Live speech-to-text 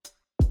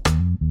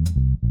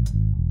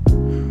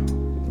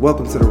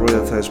Welcome to the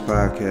Royal Touch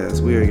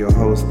Podcast. We are your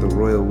hosts, the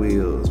Royal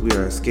Wheels. We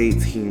are a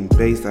skate team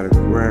based out of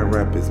Grand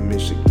Rapids,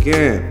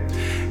 Michigan.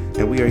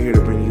 And we are here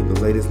to bring you the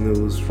latest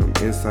news from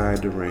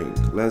inside the ring.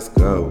 Let's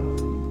go.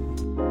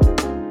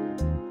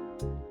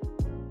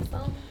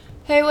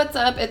 Hey, what's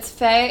up? It's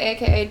Faye,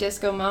 aka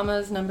Disco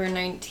Mamas, number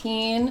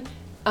 19.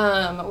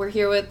 We're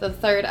here with the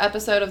third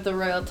episode of the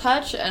Royal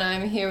Touch, and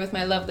I'm here with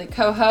my lovely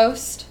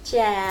co-host,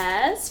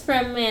 Jazz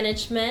from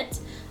management.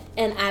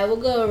 And I will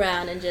go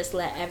around and just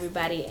let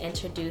everybody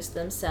introduce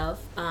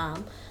themselves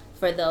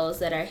for those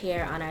that are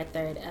here on our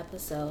third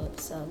episode.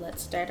 So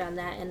let's start on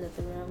that end of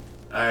the room.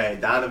 All right,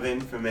 Donovan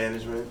from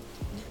management.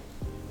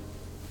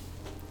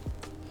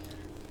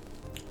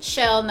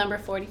 Shell, number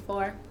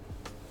 44.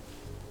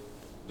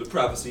 The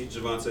Prophecy,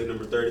 Javante,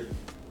 number 30.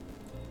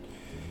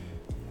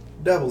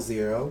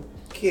 00,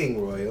 King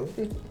Royal,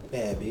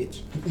 bad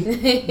bitch.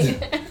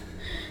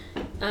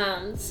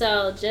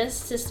 So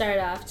just to start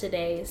off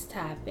today's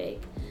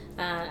topic,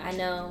 I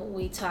know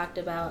we talked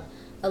about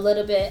a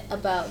little bit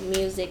about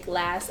music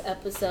last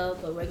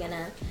episode, but we're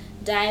gonna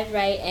dive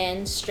right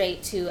in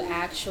straight to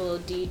actual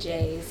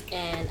DJs.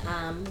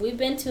 And we've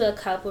been to a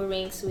couple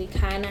rinks. We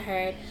kind of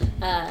heard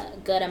a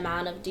good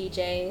amount of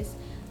DJs.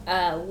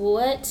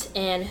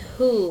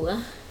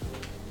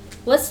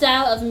 What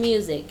style of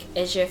music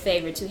is your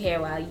favorite to hear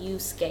while you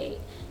skate?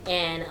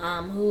 And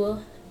who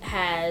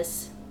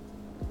has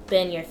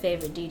been your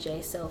favorite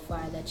DJ so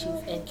far that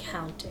you've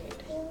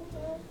encountered?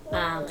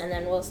 And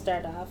then we'll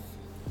start off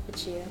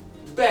with you.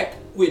 Back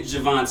with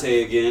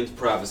Javante again, The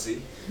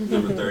Prophecy,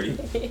 number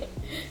 30.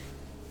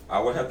 I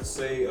would have to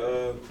say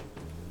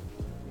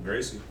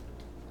Gracie.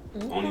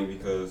 Okay. Only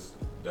because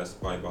that's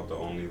probably about the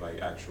only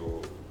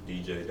actual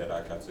DJ that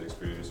I got to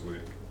experience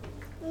with.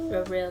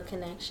 A real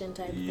connection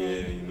type thing.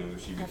 Yeah,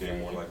 she became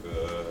more like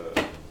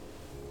a...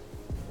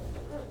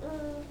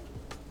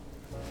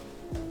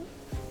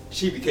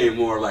 She became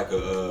more like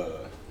a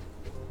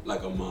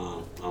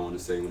mom, I want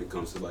to say, when it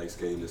comes to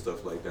skating and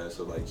stuff like that.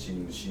 So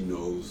she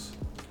knows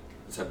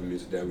the type of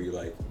music that we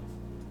like.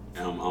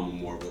 And I'm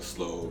more of a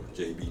slow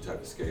JB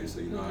type of skater, so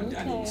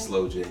I need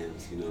slow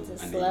jams. It's a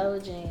slow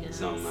jam.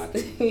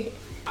 Something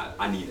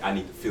I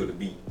need to feel the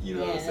beat. You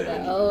know what I'm saying? The I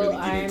need old to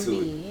really get into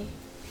R&B. it.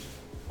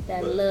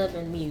 That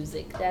loving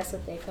music. That's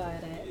what they call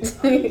that.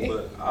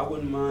 But I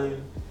wouldn't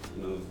mind,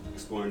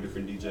 exploring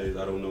different DJs.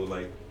 I don't know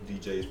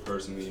DJs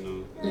personally.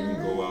 You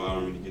go out, I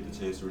don't really get the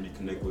chance to really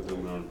connect with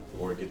them,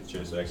 or get the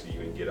chance to actually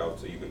even get out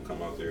to even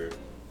come out there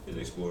and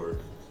explore.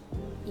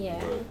 Yeah.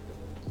 But,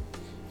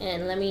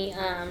 and let me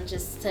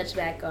just touch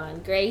back on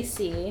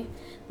Gracie.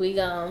 We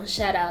gonna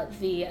shout out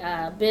the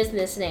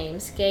business name,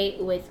 Skate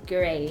with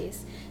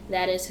Grace.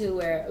 That is who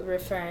we're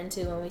referring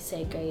to when we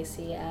say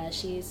Gracie.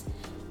 She's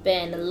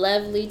been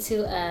lovely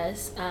to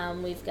us.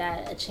 We've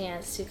got a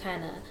chance to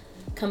kind of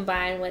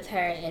combine with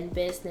her in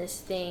business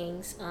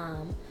things.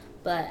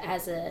 But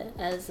as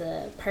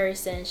a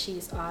person,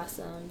 she's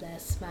awesome.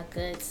 That's my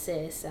good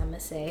sis, I'ma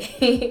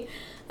say.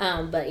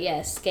 But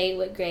yes, Skate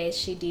with Grace.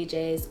 She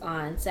DJs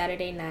on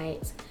Saturday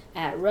nights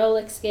at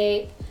Rolex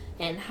Skate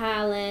in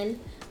Holland.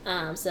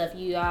 So if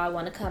you all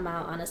want to come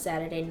out on a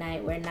Saturday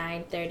night, we're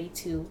 9:30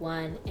 to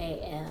 1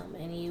 a.m.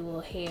 and you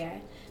will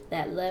hear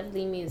that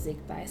lovely music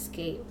by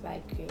Skate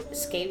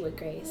with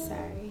Grace.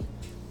 Sorry.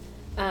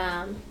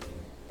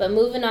 But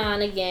moving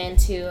on again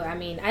to,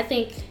 I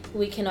think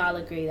we can all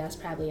agree that's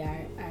probably our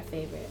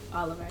favorite,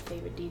 all of our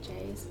favorite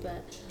DJs.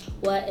 But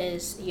what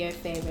is your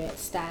favorite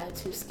style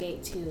to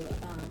skate to,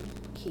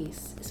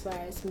 Keith, as far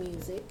as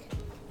music?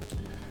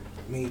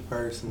 Me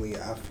personally,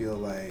 I feel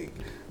like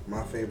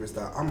my favorite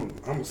style,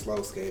 I'm a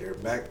slow skater.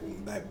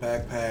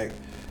 Backpack,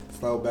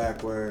 slow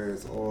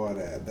backwards, all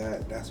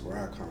that's where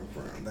I come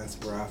from. That's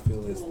where I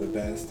feel is the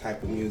best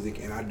type of music.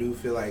 And I do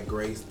feel like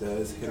Grace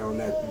does hit on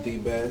that the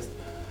best.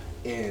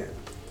 And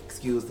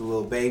excuse the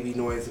little baby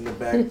noise in the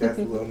back. That's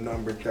a little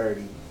number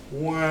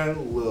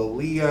 31, little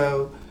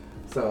Leo.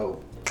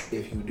 So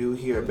if you do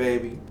hear a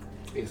baby,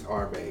 it's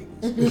our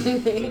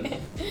babies.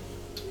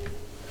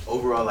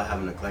 Overall, I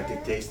have an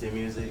eclectic taste in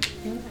music,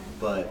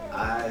 but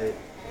I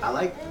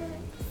like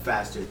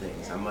faster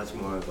things. I'm much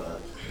more of a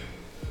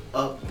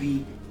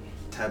upbeat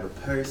type of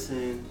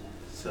person,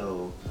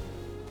 so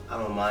I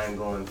don't mind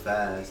going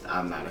fast.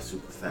 I'm not a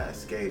super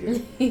fast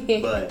skater,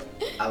 but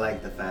I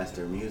like the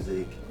faster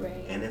music.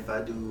 Right. And if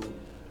I do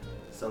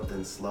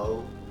something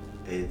slow,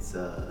 it's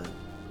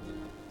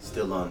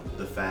still on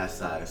the fast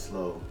side of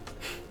slow.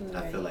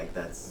 Right. I feel like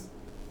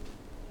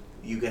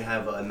you can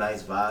have a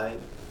nice vibe.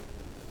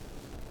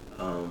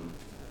 And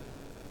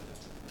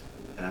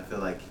I feel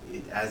like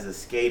as a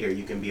skater,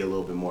 you can be a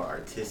little bit more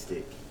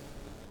artistic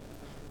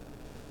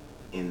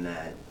in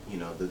that,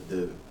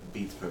 the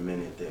beats per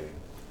minute there.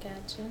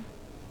 Gotcha.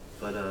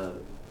 But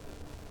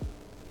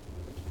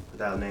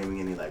without naming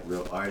any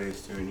real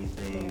artists or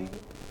anything,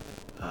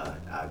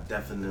 I'm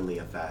definitely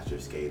a faster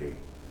skater.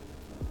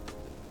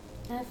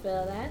 I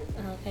feel that.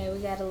 Okay, we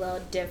got a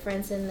little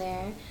difference in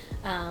there.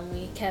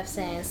 We kept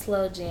saying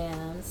slow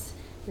jams.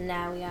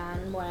 Now we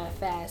on more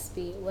fast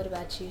beat. What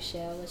about you,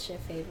 Shell? What's your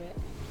favorite?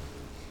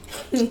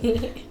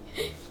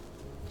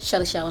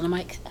 Shelly Shell on the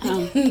mic.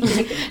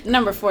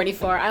 Number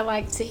 44. I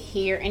like to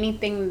hear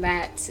anything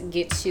that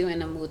gets you in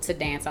the mood to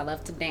dance. I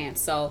love to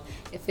dance. So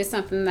if it's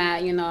something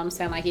that, you know what I'm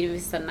saying, like even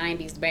if it's a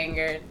 90s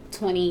banger,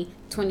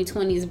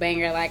 2020s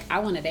banger, like I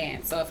want to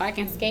dance. So if I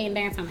can skate and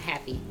dance, I'm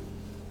happy.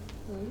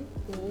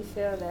 We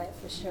feel that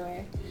for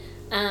sure.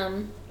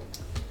 On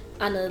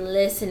a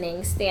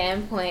listening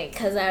standpoint,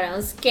 because I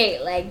don't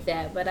skate like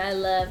that, but I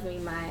love me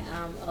my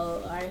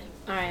old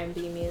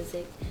R&B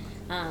music.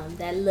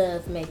 That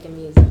love making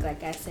music,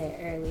 like I said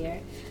earlier.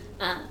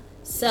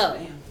 So,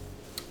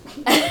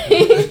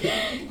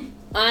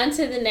 on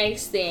to the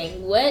next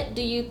thing. What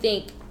do you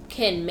think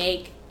can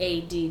make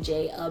a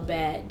DJ a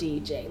bad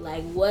DJ?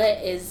 Like,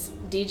 what is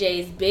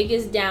DJ's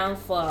biggest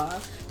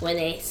downfall when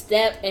they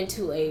step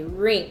into a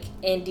rink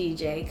and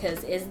DJ?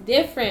 Because it's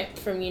different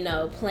from, you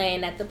know,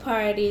 playing at the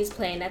parties,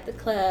 playing at the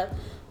club.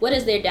 What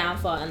is their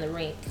downfall on the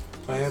rink?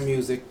 Playing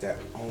music that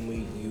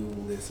only you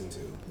listen to.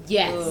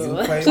 Yes. You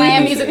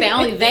Playing music that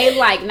only they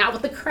like, not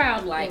what the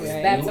crowd likes.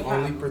 Right. That's you a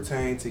problem. only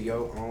pertain to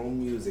your own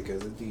music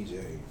as a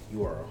DJ.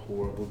 You are a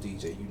horrible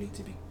DJ. You need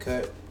to be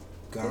cut,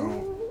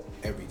 gone,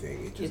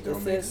 everything. It just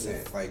don't make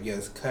sense. Like,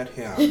 yes, cut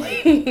him.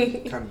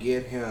 Like, come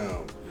get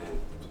him.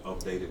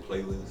 Updated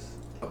playlists.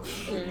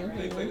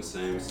 They play the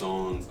same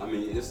songs. I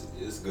mean,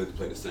 it's good to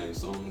play the same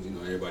songs. You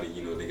know, everybody,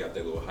 you know, they got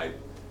that little hype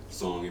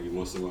song every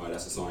once in a while.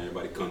 That's the song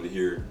everybody come to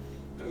hear,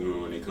 you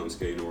know, when they come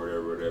skating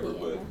or whatever. Yeah.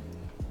 But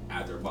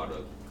after about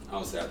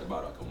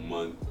like a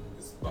month,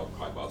 it's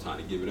probably about time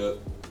to give it up.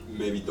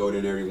 Maybe throw it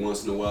in every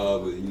once in a while,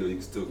 but you know, you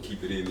can still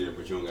keep it in there,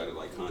 but you don't gotta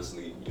like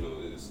constantly, you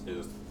know,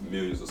 there's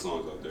millions of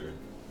songs out there.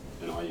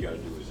 And all you gotta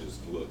do is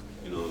just look,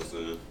 you know what I'm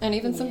saying? And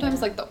even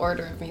sometimes like the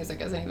order of music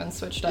isn't even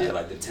switched up. Yeah,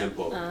 like the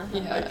tempo.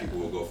 Yeah. Like people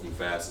will go from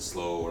fast to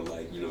slow, or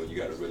like, you know, you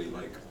gotta really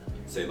like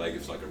say like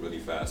if it's like a really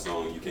fast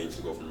song, you can't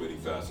just go from really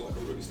fast to like a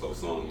really slow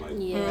song. Like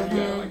you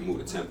gotta like move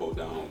the tempo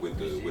down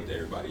with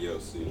everybody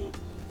else, you know.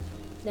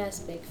 That's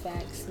big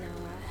facts. Now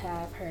I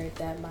have heard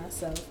that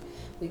myself.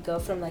 We go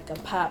from like a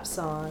pop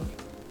song,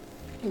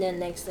 and then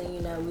next thing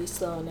you know, we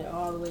slowing it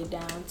all the way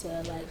down to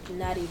like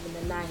not even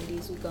the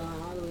 90s. We going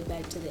all the way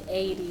back to the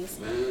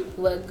 80s. Man.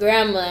 What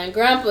grandma and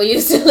grandpa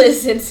used to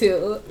listen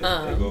to. They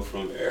go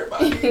from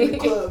everybody in the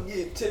club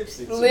getting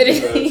tipsy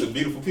Literally. to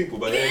beautiful people,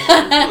 but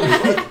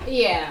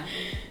Yeah.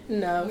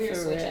 No, Weird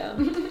for switch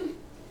real.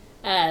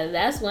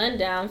 That's one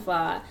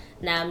downfall.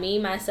 Now, me,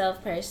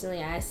 myself,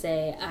 personally, I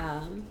say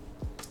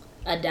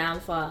a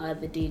downfall of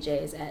the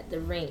DJs at the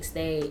rinks.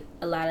 A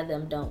lot of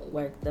them don't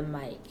work the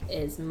mic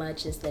as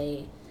much as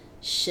they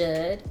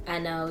should. I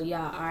know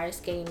y'all are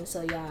skating,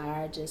 so y'all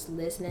are just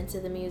listening to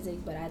the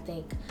music, but I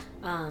think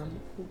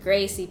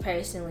Gracie,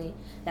 personally,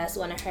 that's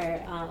one of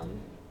her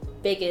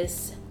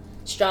biggest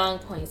strong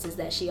points is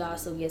that she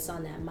also gets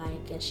on that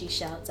mic and she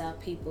shouts out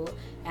people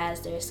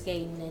as they're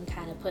skating and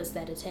kind of puts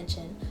that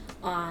attention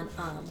on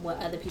what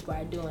other people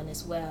are doing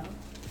as well.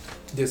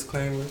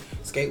 Disclaimer,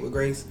 Skate with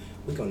Grace,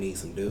 we're gonna need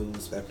some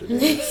dudes after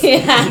this. To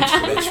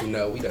let you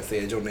know, we done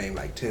said your name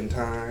like 10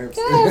 times.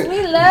 Yes,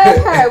 we love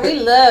her. We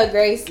love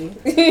Gracie.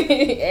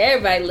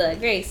 Everybody love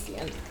Gracie.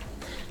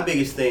 My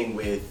biggest thing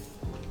with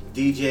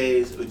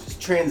DJs is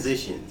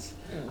transitions.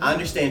 I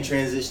understand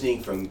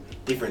transitioning from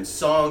different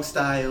song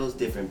styles,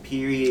 different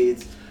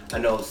periods. I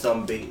know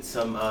some beats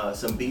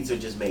are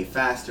just made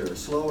faster or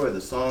slower.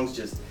 The songs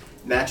just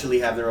naturally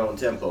have their own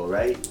tempo,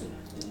 right?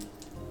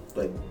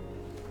 But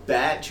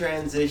bad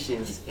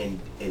transitions and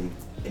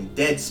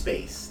dead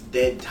space,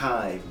 dead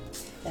time.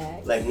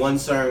 Facts. Like one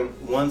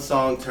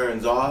song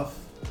turns off,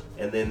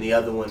 and then the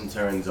other one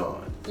turns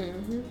on.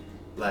 Mm-hmm.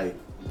 Like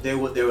there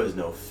was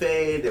no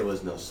fade, there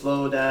was no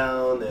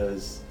slowdown. There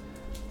was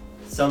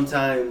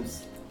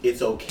sometimes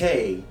it's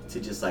okay to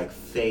just like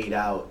fade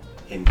out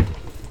and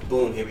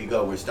boom, here we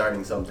go, we're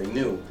starting something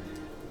new.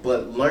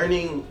 But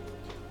learning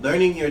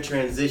your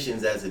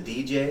transitions as a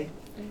DJ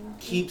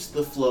keeps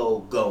the flow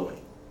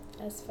going.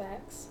 That's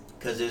facts.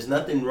 Because there's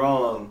nothing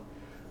wrong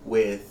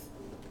with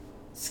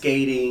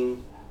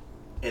skating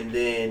and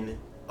then,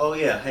 oh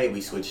yeah, hey, we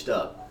switched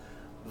up.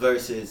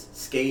 Versus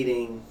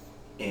skating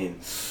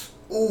and,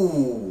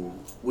 ooh,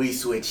 we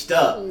switched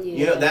up. Yeah.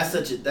 You know, that's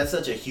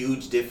such a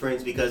huge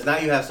difference, because now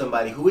you have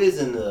somebody who is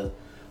in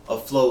a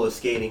flow of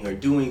skating or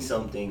doing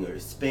something or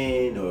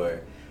spin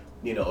or,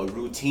 you know, a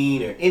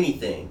routine or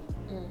anything.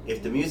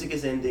 If the music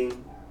is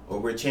ending or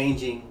we're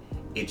changing,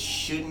 it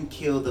shouldn't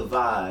kill the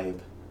vibe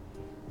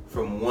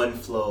from one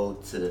flow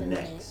to the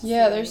next.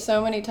 Yeah, there's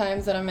so many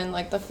times that I'm in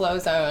like the flow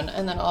zone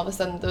and then all of a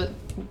sudden the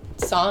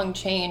song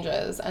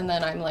changes and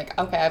then I'm like,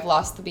 okay, I've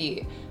lost the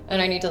beat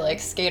and I need to like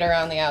skate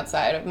around the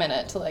outside a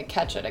minute to like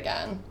catch it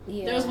again.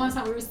 Yeah. There was one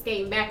time we were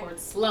skating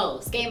backwards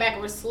slow.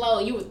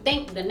 You would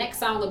think the next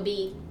song would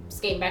be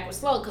skating backwards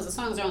slow because the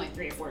songs are only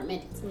 3 or 4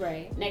 minutes.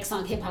 Right. Next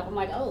song hip hop, I'm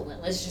like, oh, well,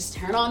 let's just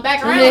turn on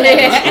back around.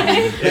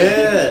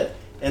 Yeah,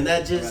 and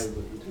that just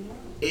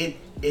it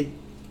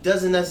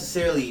doesn't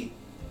necessarily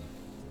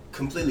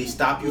completely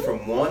stop you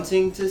from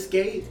wanting to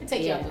skate. It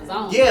takes you out the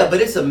zone. Yeah,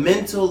 but it's a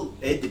mental.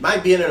 It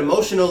might be an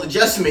emotional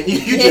adjustment.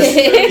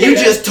 You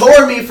just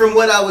tore me from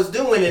what I was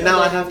doing, and now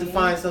I have to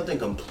find something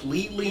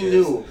completely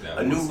new,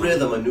 a new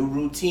rhythm, a new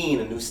routine,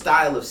 a new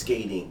style of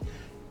skating.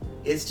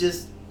 It's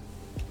just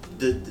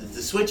the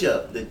switch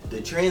up,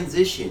 the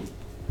transition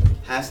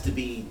has to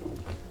be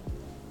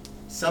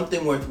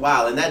something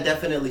worthwhile, and that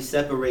definitely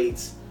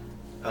separates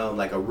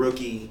like a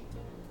rookie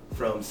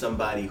from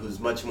somebody who's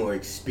much more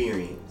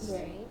experienced.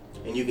 Right.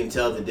 And you can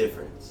tell the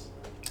difference.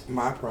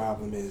 My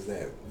problem is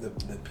that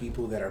the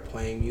people that are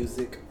playing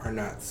music are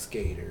not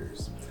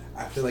skaters.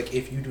 I feel like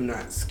if you do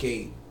not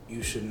skate,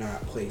 you should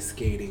not play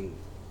skating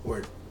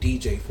or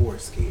DJ for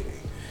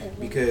skating.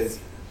 Because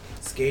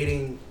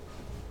skating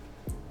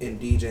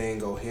and DJing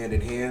go hand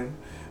in hand.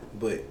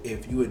 But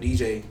if you a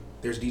DJ,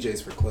 there's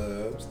DJs for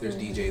clubs, there's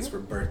DJs for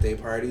birthday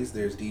parties,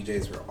 there's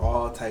DJs for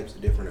all types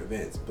of different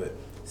events. But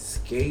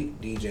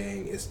skate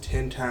DJing is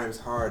 10 times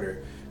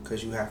harder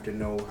because you have to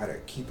know how to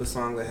keep a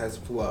song that has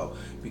flow,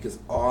 because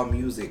all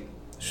music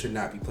should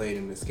not be played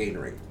in the skating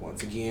rink.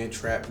 Once again,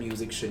 trap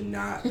music should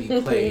not be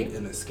played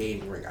in a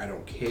skating rink. I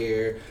don't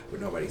care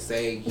what nobody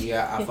say.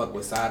 Yeah, I fuck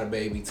with Sada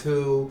Baby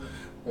too.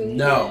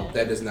 No,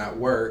 that does not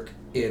work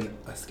in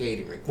a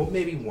skating rink. Well,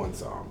 maybe one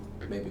song,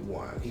 maybe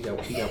one. He got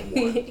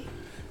one,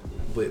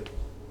 but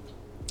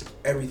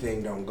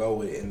everything don't go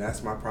with it, and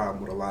that's my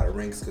problem with a lot of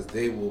rinks, because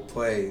they will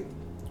play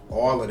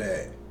all of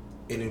that,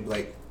 and it'd be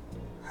like,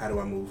 how do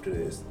I move to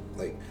this?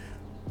 Like,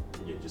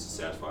 yeah, just to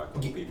satisfy a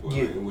couple people,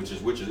 yeah. Like, which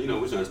is which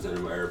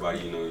understandable. Everybody,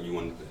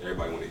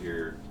 everybody want to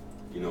hear,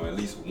 at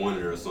least one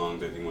of their songs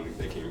that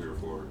they came here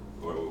for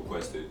or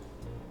requested.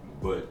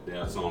 But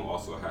that song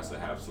also has to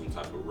have some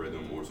type of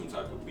rhythm or some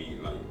type of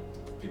beat. Like,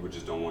 people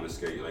just don't want to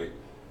skate. Like,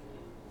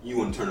 you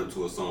want to turn up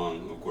to a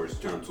song, of course,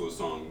 turn up to a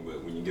song.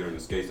 But when you get on the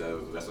skates,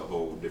 that's a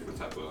whole different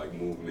type of like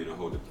movement, a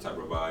whole different type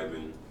of vibe,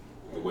 and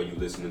the way you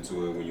listening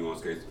to it when you on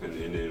skates, and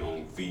then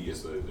on feet,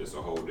 it's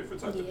a whole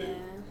different type of thing.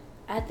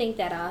 I think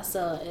that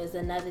also is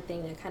another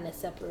thing that kind of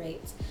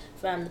separates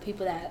from the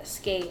people that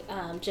skate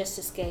just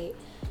to skate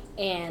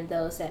and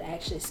those that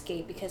actually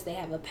skate because they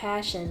have a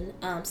passion,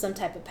 some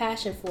type of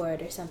passion for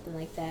it or something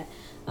like that,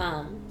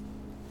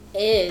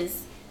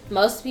 is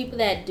most people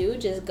that do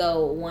just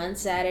go one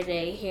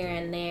Saturday here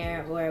and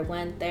there or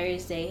one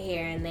Thursday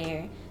here and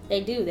there.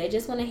 They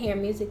just want to hear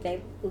music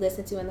they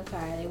listen to in the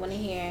car. They want to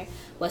hear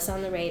what's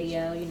on the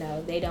radio.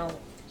 They don't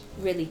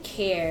really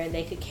care.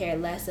 They could care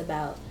less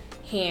about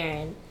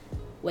hearing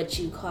what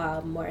you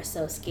call more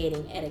so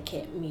skating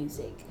etiquette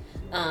music,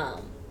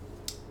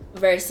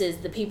 versus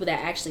the people that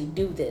actually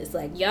do this.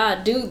 Like,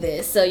 y'all do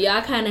this, so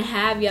y'all kind of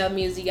have y'all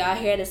music. Y'all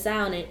hear the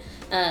sound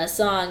and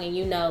song,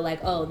 and like,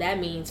 oh, that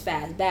means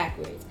fast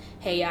backwards.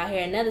 Hey, y'all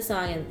hear another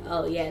song, and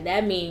oh yeah,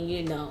 that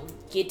means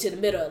get to the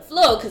middle of the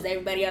floor because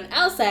everybody on the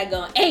outside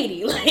going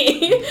 80. Like,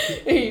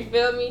 you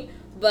feel me?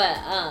 But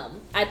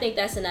I think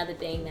that's another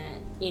thing that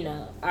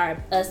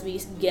us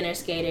beginner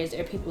skaters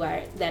or people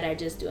that are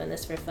just doing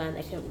this for fun,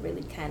 that can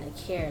really kind of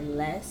care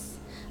less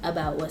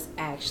about what's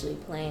actually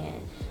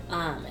playing,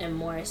 and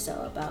more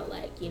so about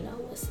like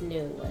what's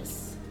new,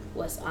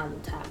 what's on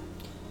the top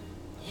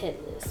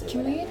hit list.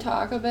 Can we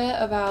talk a bit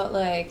about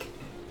like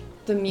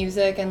the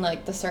music and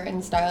like the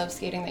certain style of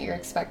skating that you're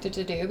expected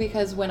to do?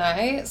 Because when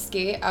I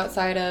skate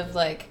outside of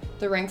like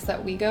the rinks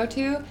that we go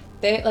to,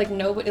 they like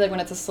nobody, like when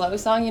it's a slow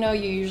song, you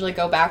usually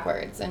go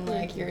backwards and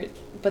like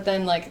but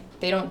then like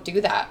they don't do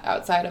that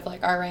outside of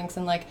like our rinks,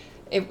 and like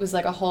it was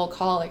like a whole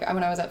call. Like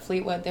when I was at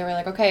Fleetwood, they were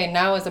like, okay,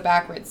 now is a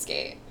backwards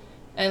skate,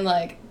 and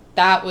like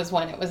that was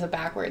when it was a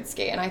backwards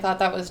skate, and I thought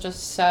that was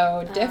just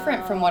so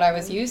different from what I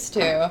was used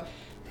to,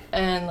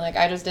 and like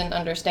I just didn't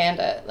understand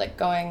it, like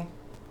going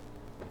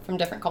from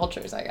different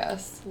cultures, I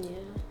guess. Yeah.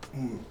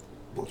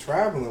 Well,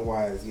 traveling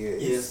wise,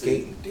 it's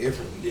skating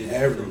differently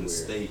everywhere. From the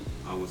state,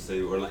 I would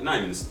say, or like not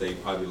even the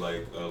state, probably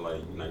like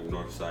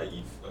north side,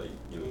 east,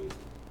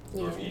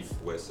 north, east,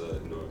 west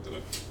side,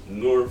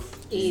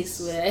 north,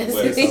 east, west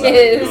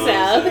side,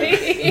 south.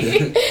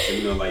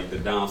 So, like the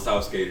down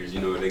south skaters,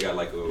 they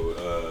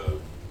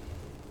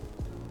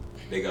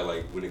got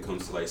like when it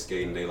comes to like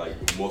skating, they like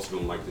most of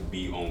them like to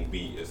be on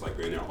beat. It's like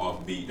when they're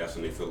off beat, that's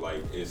when they feel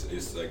like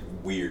it's like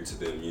weird to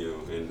them,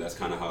 and that's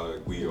kind of how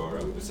we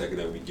are. The second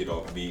that we get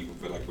off beat, we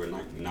feel like we're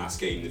like not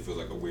skating. It feels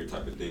like a weird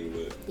type of thing.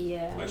 But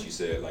like she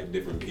said, like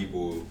different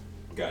people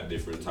got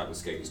different type of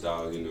skating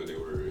styles.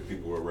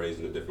 People were raised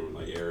in a different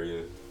like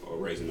area or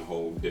raised in a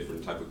whole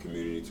different type of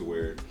community to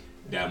where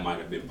that might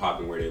have been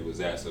popping where they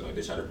was at. So like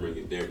they try to bring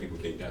it there. People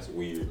think that's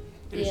weird.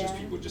 And it's just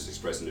people just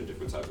expressing a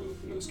different type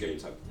of skating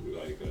type of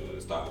like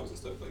styles and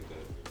stuff like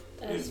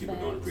that. And people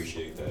don't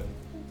appreciate that.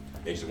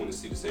 They just want to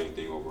see the same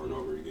thing over and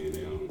over again.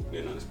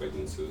 They're not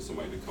expecting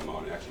somebody to come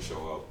out and actually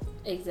show up.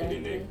 Exactly.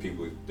 And then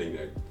people think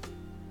that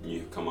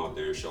you come out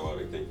there and show out,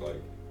 they think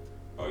like,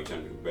 oh, you're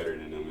trying to do better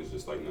than them. It's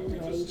just like, no,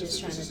 it's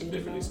just a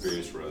different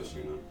experience for us,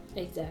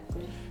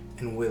 Exactly.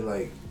 And with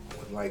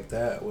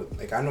that,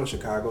 like I know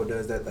Chicago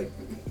does that. Like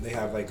they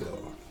have like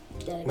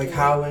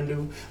Howland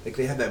do. Like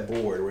they have that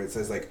board where it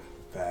says like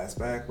fast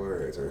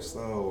backwards or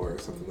slow or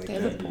something like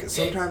that. Because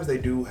sometimes they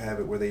do have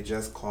it where they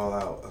just call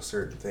out a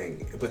certain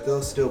thing, but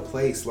they'll still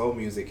play slow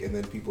music and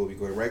then people will be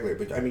going regular.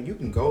 But I mean, you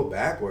can go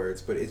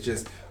backwards, but it's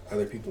just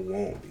other people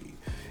won't be.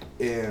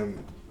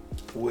 And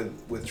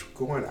with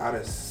going out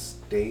of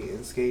state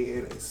and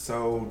skating, it's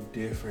so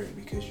different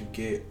because you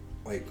get,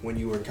 like, when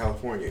you were in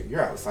California,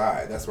 you're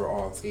outside. That's where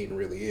all skating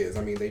really is.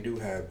 I mean, they do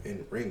have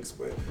in rinks,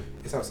 but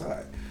it's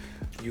outside.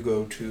 You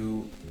go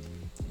to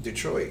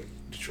Detroit,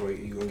 you're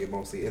going to get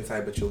mostly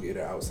inside, but you'll get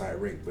an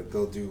outside rink. But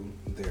they'll do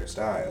their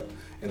style,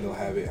 and they'll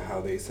have it how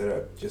they set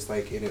up. Just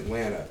like in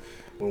Atlanta.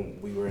 When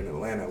we were in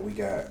Atlanta, we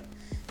got,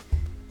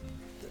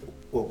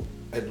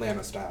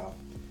 Atlanta style.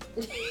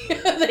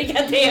 They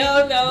got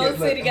their own, though.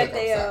 City got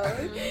their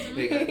own.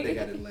 They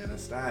got Atlanta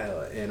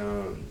style,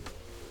 and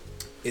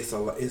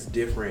it's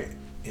different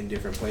in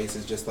different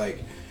places. Just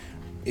like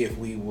if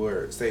we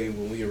were, say,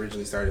 when we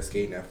originally started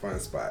skating at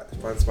Fun Spot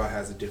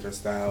has a different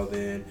style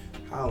than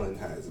Holland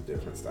has a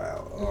different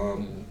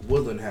style.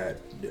 Woodland had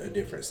a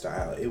different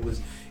style.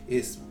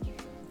 It's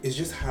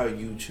just how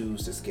you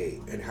choose to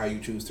skate and how you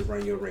choose to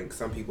run your rink.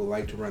 Some people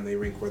like to run their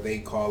rink where they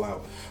call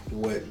out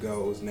what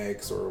goes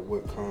next or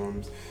what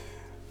comes.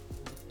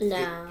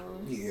 No.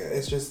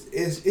 It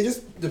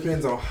just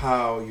depends on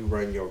how you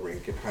run your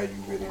rink and how you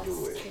really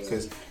do it.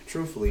 Because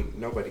truthfully,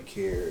 nobody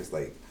cares.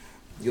 Like,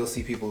 you'll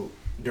see people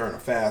during a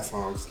fast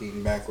song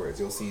skating backwards.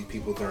 You'll see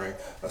people during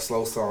a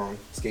slow song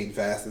skating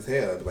fast as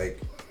hell.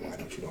 Like, why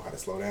don't you know how to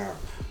slow down?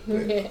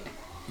 But,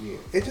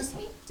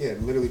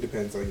 it literally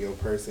depends on your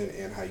person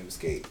and how you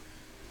skate.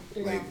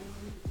 Like,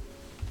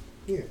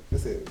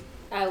 that's it.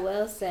 I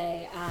will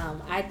say,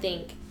 I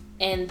think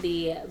in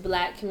the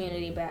black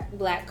community,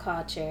 black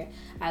culture,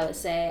 I would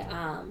say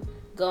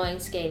going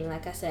skating,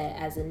 like I said,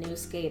 as a new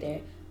skater,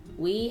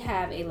 we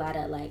have a lot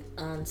of like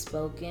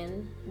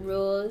unspoken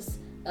rules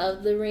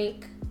of the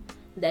rink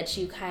that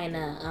you kind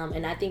of,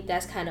 and I think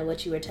that's kind of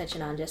what you were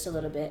touching on just a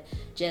little bit,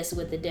 just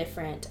with the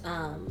different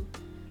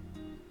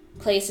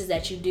places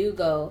that you do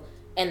go.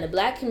 In the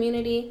black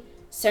community,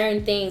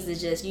 certain things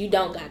is just, you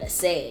don't gotta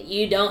say it.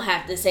 You don't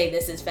have to say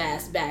this is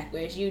fast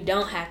backwards. You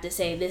don't have to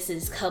say this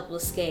is couple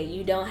skate.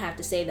 You don't have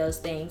to say those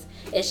things.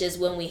 It's just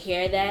when we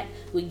hear that,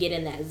 we get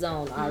in that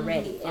zone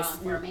already.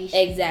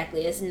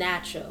 Exactly. It's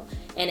natural,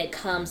 and it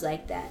comes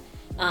like that.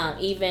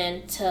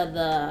 Even to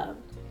the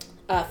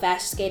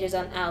fast skaters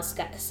on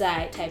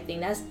outside type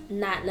thing, that's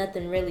not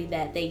nothing really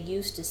that they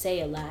used to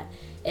say a lot.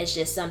 It's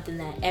just something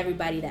that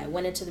everybody that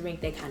went into the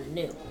rink, they kind of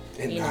knew.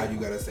 And now you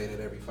gotta say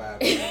that every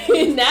 5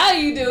 minutes. Now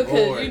you do,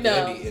 because you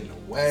know, that be in the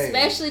way.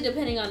 Especially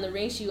depending on the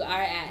rinks you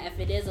are at. If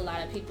it is a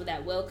lot of people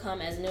that will come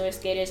as newer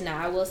skaters. Now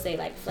I will say,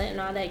 like Flint and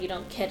all that, you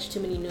don't catch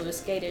too many newer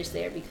skaters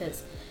there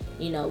because,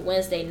 you know,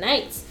 Wednesday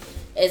nights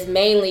is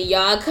mainly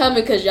y'all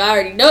coming because y'all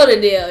already know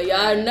the deal.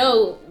 Y'all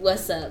know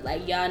what's up.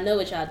 Like, y'all know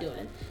what y'all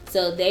doing.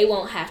 So they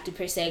won't have to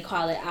per se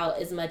call it out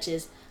as much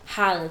as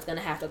Holland's gonna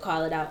have to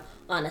call it out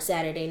on a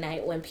Saturday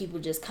night when people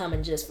just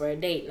coming just for a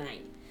date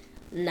night.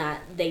 Not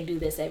they do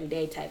this every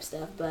day type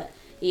stuff. But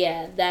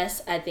yeah,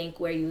 that's, I think,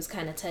 where you was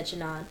kind of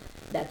touching on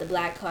that the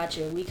black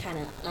culture, we kind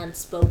of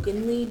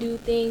unspokenly do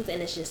things,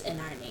 and it's just in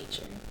our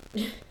nature.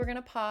 We're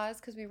gonna pause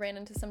because we ran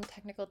into some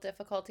technical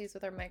difficulties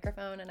with our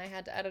microphone, and I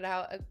had to edit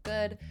out a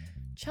good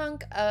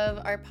chunk of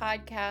our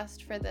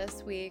podcast for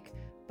this week.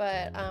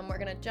 But we're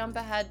gonna jump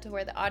ahead to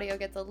where the audio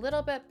gets a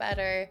little bit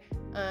better,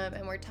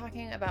 and we're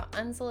talking about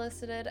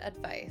unsolicited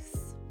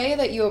advice. The way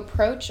that you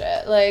approach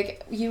it,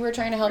 like, you were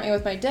trying to help me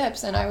with my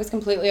dips, and I was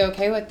completely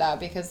okay with that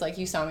because, like,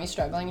 you saw me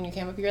struggling and you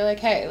came up, you're like,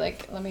 hey,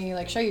 like, let me,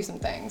 like, show you some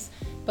things.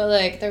 But,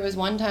 like, there was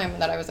one time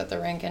that I was at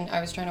the rink and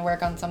I was trying to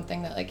work on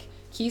something that, like,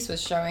 Keese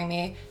was showing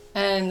me,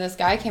 and this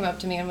guy came up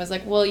to me and was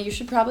like, well, you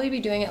should probably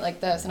be doing it like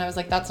this. And I was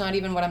like, that's not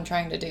even what I'm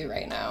trying to do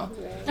right now.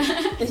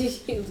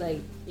 Right. Like,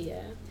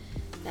 yeah.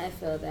 I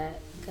feel that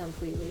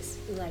completely.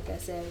 Like I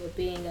said, with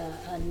being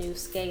a new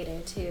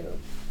skater too,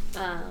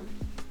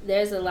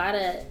 there's a lot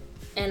of,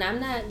 and I'm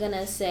not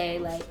gonna say,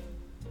 like,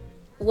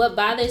 what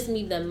bothers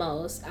me the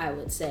most, I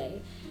would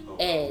say,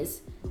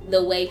 is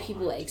the way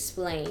people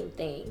explain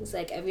things.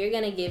 Like, if you're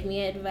gonna give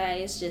me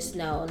advice, just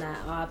know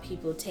not all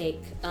people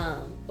take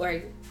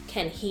or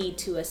can heed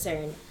to a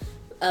certain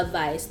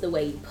advice the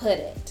way you put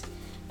it.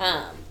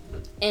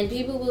 And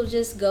people will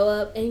just go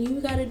up and you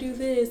gotta do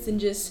this and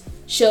just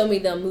show me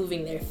them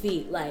moving their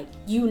feet like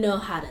you know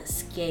how to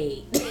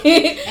skate.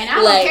 And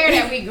I don't care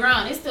that we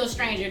grown. It's still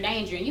stranger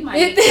danger. You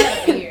might get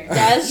cut up here.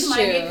 That's you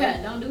true. You might get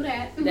cut. Don't do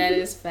that. That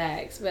is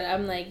facts. But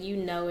I'm like, you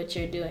know what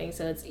you're doing,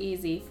 so it's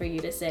easy for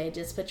you to say,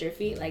 just put your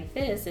feet like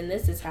this and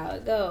this is how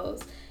it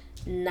goes.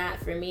 Not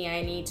for me.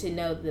 I need to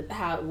know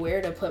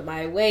where to put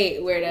my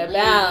weight, where to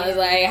balance,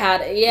 like how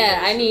to,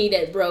 I need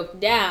it broke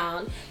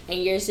down.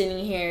 And you're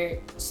sitting here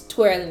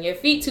twirling your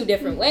feet 2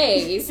 different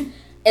ways.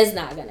 It's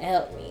not gonna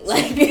help me.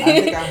 Like, I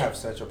think I have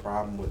such a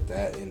problem with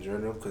that in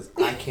general because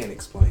I can't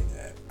explain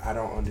that. I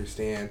don't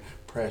understand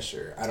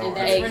pressure. I don't.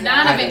 That's where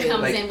Donovan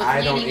comes in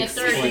with leaning at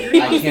 30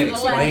 degrees. I can't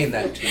explain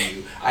that to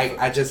you.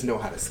 I just know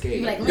how to skate.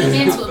 You like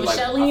lean into it,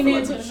 Michelle. Lean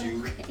into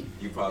it.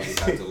 You probably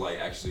have to like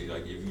actually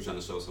like if you're trying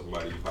to show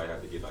somebody, you probably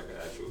have to get like an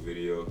actual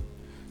video,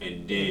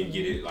 and then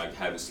get it like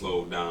have it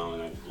slowed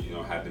down and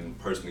have them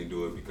personally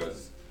do it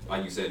because.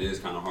 Like you said, it is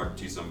kind of hard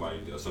to teach somebody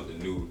something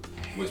new,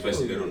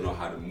 especially if they don't know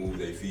how to move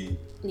their feet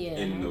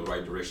in the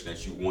right direction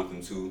that you want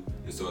them to,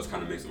 and so it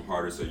kind of makes them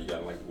harder. So you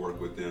gotta like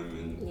work with them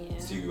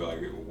and see like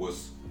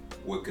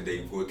what could they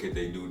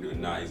do,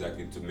 not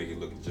exactly to make it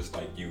look just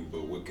like you,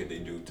 but what could they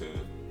do to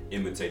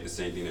imitate the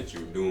same thing that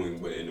you're doing,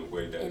 but in a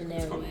way that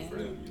is coming for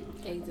them.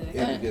 Exactly.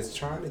 Yeah, because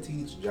trying to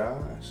teach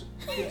Josh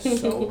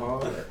is so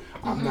hard.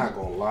 I'm not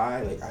gonna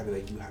lie. Like I'd be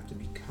like, you have to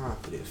be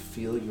confident,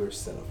 feel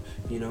yourself,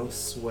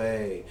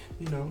 sway,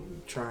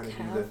 trying to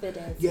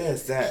confidence.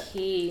 Yes, that.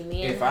 Key.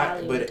 Me and if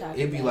Holly but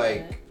it'd be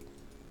like, that.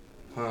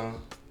 huh?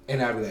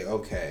 And I'd be like,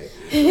 okay.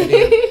 And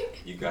then,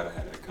 you gotta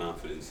have that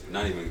confidence.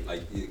 Not even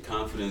like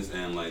confidence,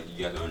 and like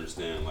you got to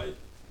understand like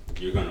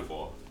you're gonna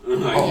fall.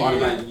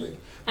 Automatically.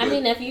 I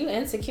mean, if you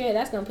insecure,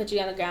 that's gonna put you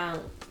on the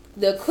ground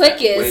the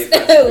quickest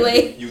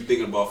way. You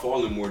thinking about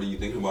falling more than you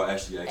thinking about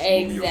actually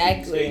moving your feet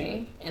and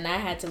skating. And I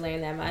had to learn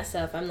that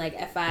myself. I'm like,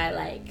 if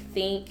I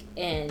think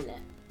and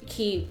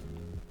keep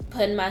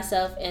putting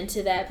myself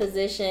into that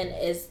position,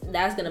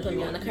 that's gonna put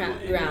me on the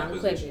ground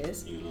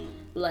quickest.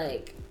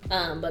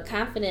 But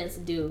confidence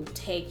do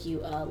take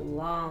you a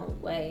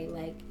long way.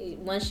 Like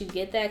once you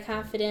get that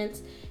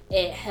confidence,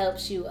 it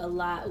helps you a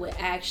lot with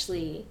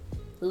actually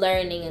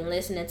learning and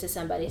listening to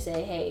somebody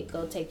say, hey,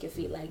 go take your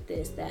feet like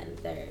this, that, and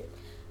third.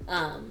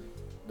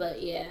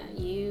 But yeah,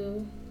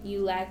 you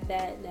lack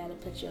that'll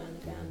put you on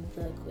the ground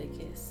the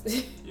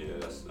quickest. Yeah,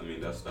 that's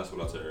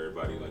what I tell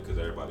everybody, like, cause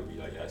everybody be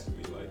like asking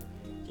me like,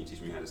 can you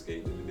teach me how to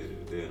skate?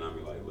 And I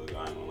be like, look,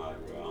 I ain't gonna lie,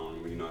 bro, I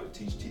don't really know how to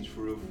teach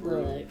for real.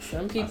 Look,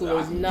 some people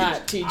is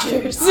not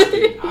teachers.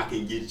 I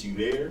can get you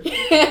there.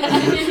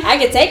 I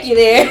can take you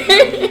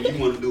there. You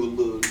want to do a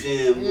little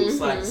jam, a little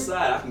side to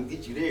side, I can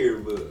get you there.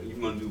 But if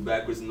you want to do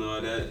backwards and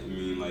all that, I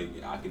mean, like,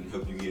 I can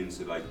help you get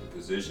into like the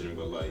position.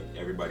 But like,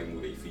 everybody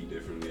move their feet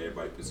differently.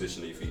 Everybody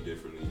position their feet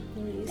differently.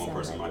 One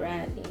person might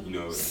be,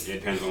 it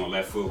depends on the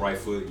left foot, right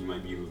foot. You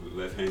might be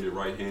left-handed,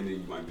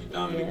 right-handed. You might be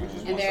dominant, which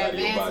is and one their side of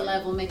your advanced body.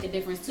 level make a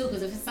difference too.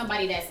 Because if it's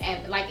somebody that's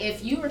like,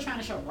 if you were trying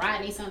to show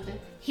Rodney something,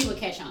 he would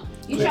catch on.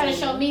 You try to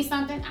show me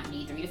something, I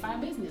need 3 to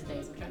 5 business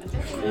days. I'm trying to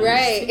tell you.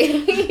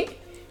 Right.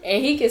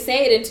 And he can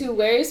say it in 2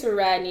 words for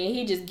Rodney, and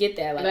he just get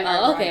that like,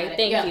 oh, okay,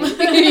 thank you.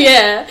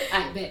 Yeah.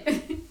 I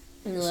bet.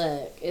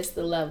 Look, it's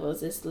the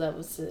levels. It's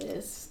levels to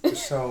this.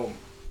 So,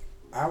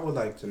 I would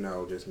like to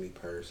know, just me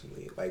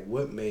personally, like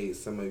what made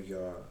some of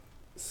y'all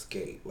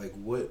skate? Like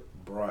what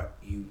brought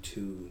you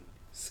to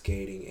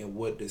skating, and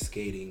what does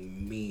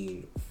skating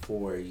mean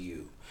for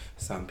you?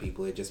 Some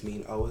people it just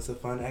mean, oh, it's a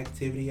fun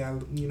activity. I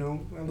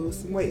lose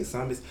some weight.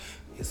 Some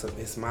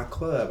it's my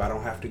club. I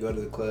don't have to go to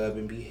the club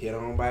and be hit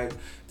on by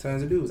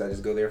tons of dudes. I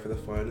just go there for the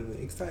fun and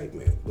the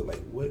excitement. But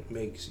like, what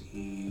makes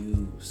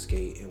you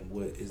skate, and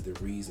what is the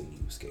reason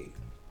you skate?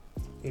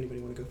 Anybody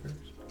want to go first?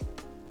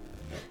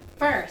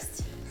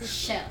 First,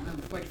 Shell,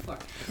 number 44.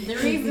 The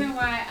reason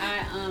why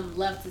I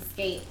love to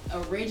skate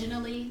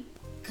originally,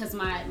 because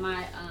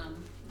my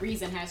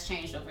reason has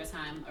changed over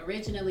time.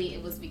 Originally,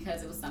 it was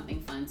because it was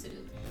something fun to do.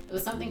 It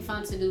was something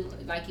fun to do,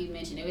 like you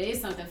mentioned. It is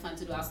something fun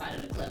to do outside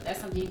of the club.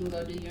 That's something you can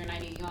go do your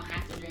night. You don't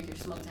have to drink or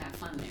smoke to have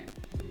fun there.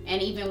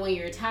 And even when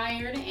you're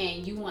tired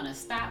and you want to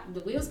stop,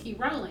 the wheels keep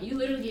rolling. You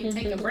literally can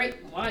take a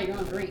break while you're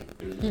on the rink.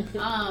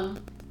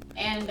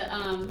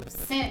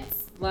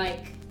 Since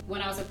like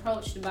when I was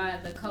approached by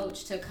the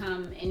coach to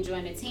come and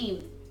join the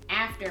team,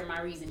 after my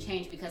reason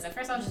changed, because at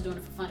first I was just doing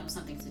it for fun. It was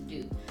something to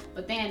do.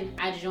 But then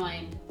I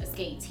joined a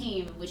skate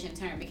team, which in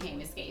turn became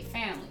a skate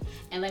family.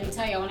 And let me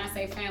tell you, when I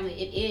say family,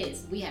 it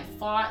is. We have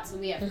fought,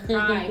 we have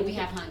cried, we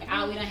have hung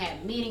out, we done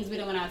had meetings, we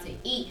done went out to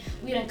eat,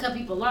 we done cut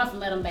people off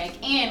and let them back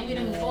in, we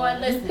done,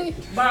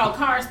 borrow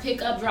cars,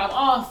 pick up, drop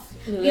off.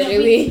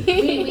 Literally.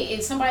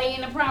 If somebody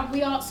in the prop,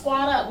 we all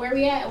squad up. Where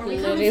we at? Where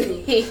we coming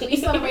to? We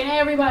celebrate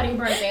everybody's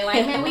birthday.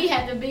 Like, man, we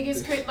had the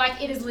biggest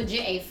like, it is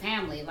legit a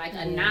family, like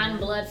a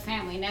non-blood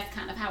family, and that's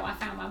kind of how I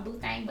found my boo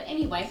thing. But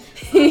anyway,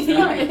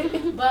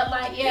 but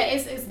like, yeah,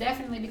 it's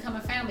definitely become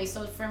a family.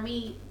 So for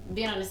me,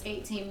 being on the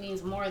skate team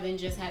means more than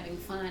just having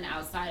fun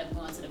outside of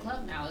going to the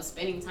club. Now it's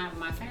spending time with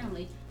my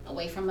family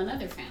away from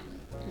another family.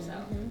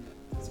 So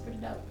it's pretty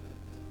dope.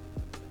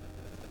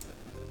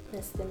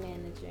 Mr.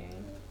 Manager.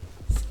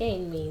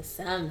 Skating means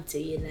something to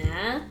you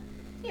now.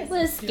 Yes,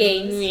 what's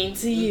skating mean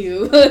to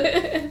you?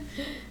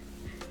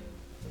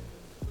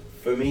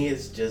 For me,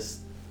 it's just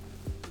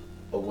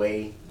a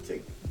way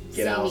to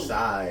get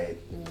outside.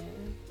 Yeah.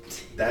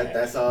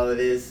 That's all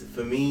it is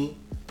for me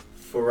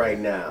for right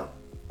now.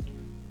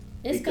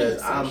 It's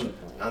because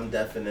I'm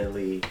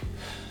definitely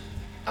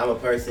a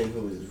person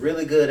who's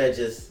really good at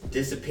just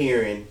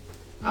disappearing.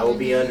 I will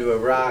be under a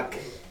rock.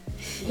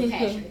 He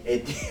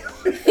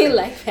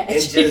like that.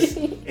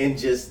 and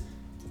just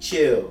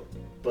chill.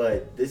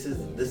 But this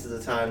is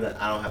a time that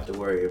I don't have to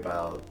worry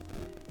about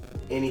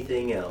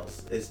anything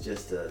else. It's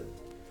just a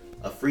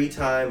free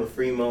time, a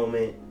free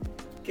moment.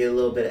 Get a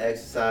little bit of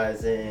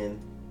exercise in.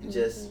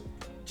 Just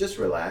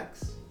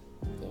relax.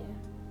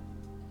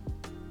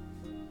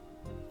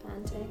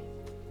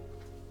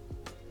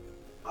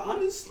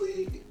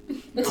 Honestly,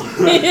 You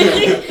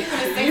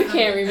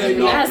can't remember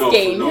not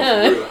skating, for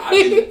huh?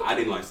 real. I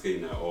didn't like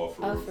skating at all.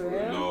 For Oh, real, for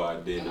real? No, I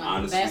didn't. Oh,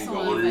 Honestly, that's the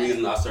one only thing.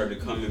 reason I started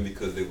coming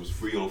because it was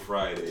free on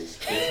Fridays.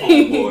 His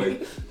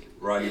homeboy,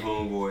 Roddy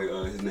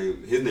homeboy,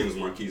 his name was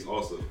Marquise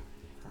also.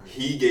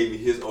 He gave me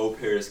his old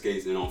pair of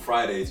skates, and on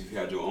Fridays, if you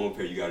had your own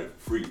pair, you got it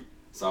free.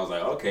 So I was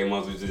like, okay, might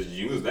as well just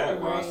use that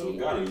while I still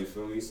got them. You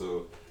feel me?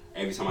 So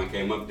every time I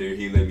came up there,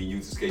 he let me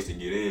use the skates to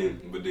get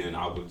in, but then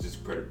I would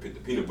just put the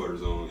peanut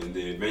butters on, and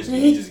then eventually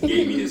he just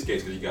gave me his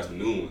skates because he got some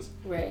new ones.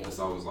 Right. And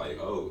so I was like,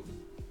 oh,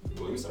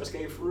 well, let me start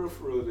skating for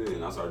real then.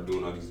 And I started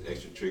doing all these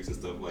extra tricks and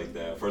stuff like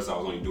that. First I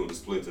was only doing the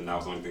splits, and that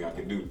was the only thing I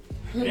could do.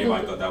 And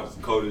everybody thought that was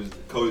the coldest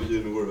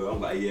in the world.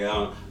 I'm like,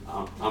 yeah,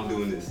 I'm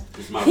doing this.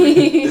 It's my rig.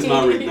 It's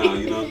my rig now,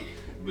 you know?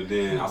 But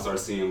then I started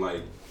seeing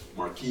like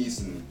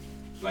Marquise and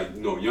like,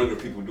 you know, younger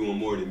people doing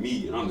more than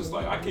me, and I'm just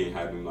like, I can't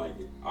have them like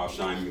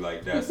outshine me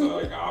like that. So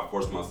like I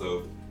forced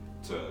myself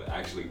to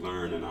actually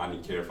learn, and I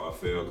didn't care if I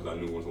failed because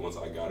I knew once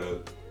I got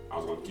up, I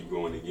was gonna keep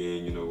going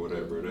again, you know,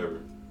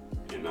 whatever.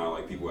 And now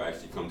like people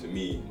actually come to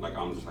me like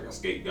I'm just like a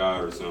skate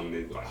god or something.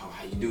 They're like, oh,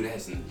 how you do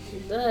this? And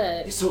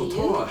Look, you're so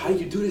tall. How do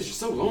you do this? You're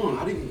so long.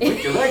 How do you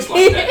break your legs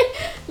like that?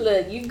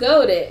 Look, you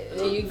goated.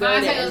 You goated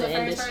Vontae was in the the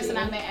first person industry.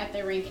 I met at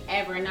the rink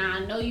ever. Now,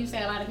 I know you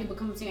said a lot of people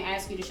come up to you and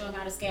ask you to show them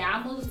how to skate.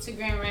 I moved to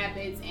Grand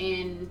Rapids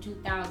in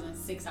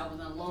 2006. I was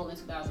in Lowell in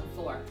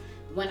 2004.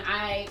 When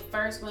I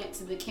first went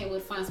to the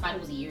Kentwood Fun Spot,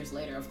 it was years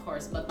later, of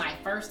course, but my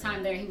first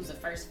time there, he was the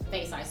first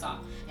face I saw.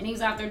 And he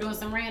was out there doing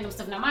some random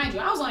stuff. Now, mind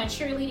you, I was on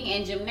cheerleading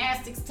and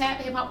gymnastics,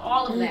 tap, hip hop,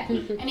 all of that.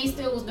 And he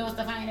still was doing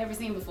stuff I ain't never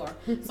seen before.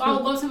 So I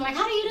would go to him like,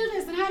 how do you do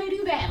this and how do you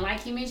do that? And like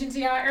he mentioned to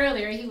y'all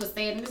earlier, he was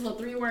saying these little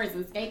 3 words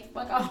and skate the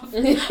fuck off.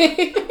 That's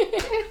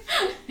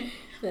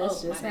Oh,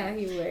 just my how bad.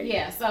 he works.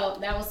 Yeah, so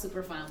that was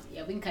super fun.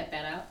 Yeah, we can cut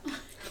that out.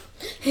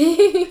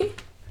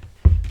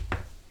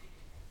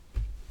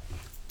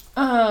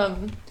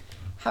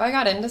 How I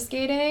got into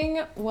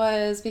skating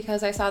was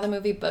because I saw the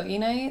movie Boogie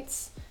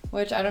Nights,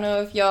 which I don't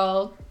know if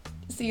y'all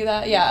see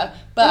that. Yeah,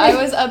 but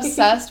I was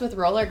obsessed with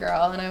Roller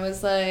Girl, and I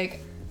was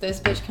like,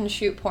 this bitch can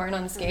shoot porn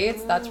on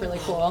skates. That's really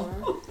cool.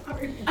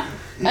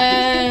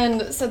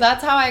 And so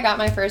that's how I got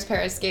my first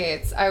pair of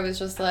skates. I was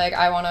just like,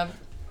 I want to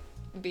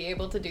be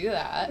able to do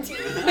that.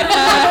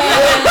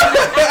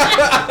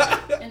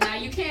 And now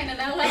you can in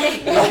LA.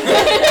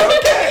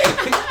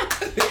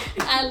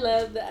 I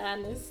love the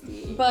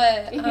honesty.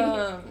 But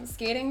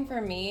skating for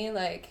me,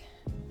 like,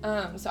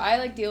 so I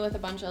like deal with a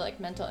bunch of like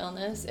mental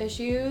illness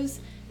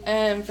issues,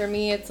 and for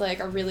me it's like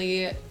a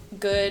really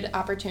good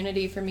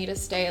opportunity for me to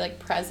stay like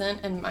present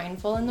and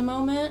mindful in the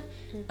moment,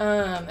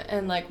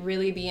 and like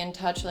really be in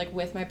touch like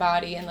with my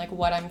body and like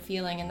what I'm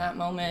feeling in that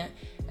moment.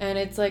 And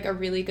it's like a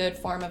really good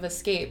form of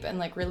escape and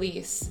like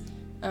release,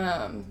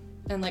 and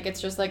like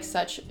it's just like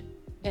such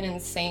an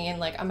insane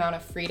like amount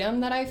of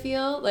freedom that I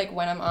feel like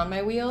when I'm on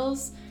my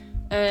wheels.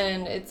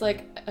 And it's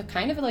like a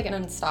kind of like an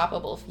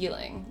unstoppable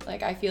feeling.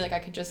 Like I feel like I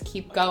could just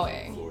keep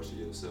going. Force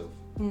yourself.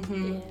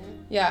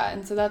 Yeah,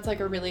 and so that's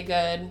like a really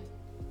good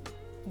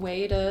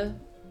way to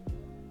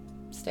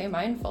stay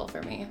mindful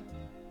for me.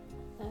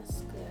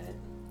 That's good.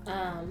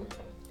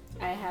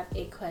 I have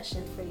a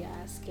question for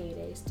y'all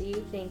skaters. Do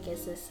you think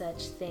it's a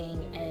such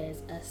thing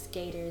as a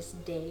skater's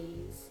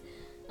days?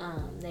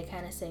 They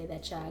kind of say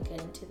that y'all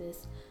get into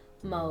this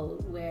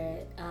mode where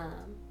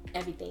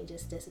everything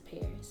just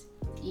disappears.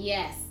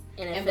 Yes.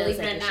 And it And feels believe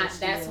like it or it's not,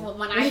 just that's you.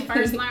 when I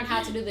first learned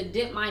how to do the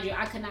dip. Mind you,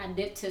 I could not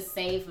dip to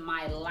save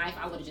my life.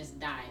 I would have just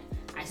died.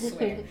 I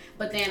swear.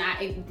 But then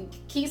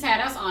Keith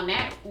had us on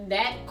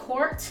that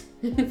court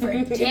for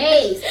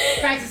days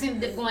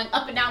practicing dip, going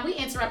up and down. We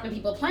interrupting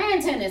people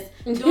playing tennis,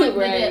 doing the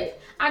Right. dip.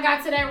 I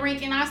got to that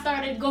rink and I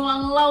started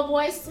going low,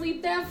 boy,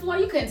 sweep that floor.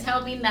 You couldn't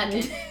tell me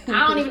nothing.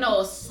 I don't even know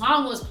what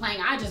song was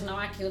playing. I just know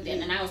I killed it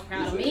and I was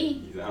proud of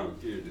me. I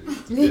don't care.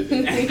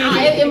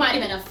 It might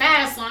have been a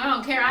fast song. I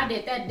don't care. I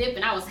did that dip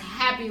and I was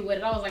happy with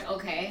it. I was like,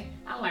 okay,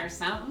 I learned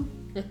something.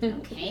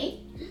 Okay.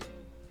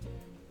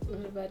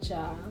 What about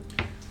y'all?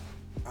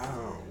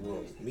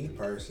 Well, me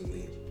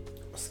personally,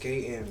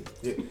 skating,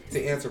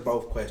 to answer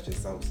both questions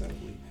so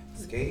simply,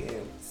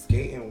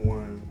 skating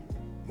one,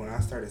 when I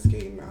started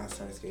skating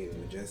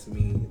with just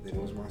me, then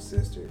it was my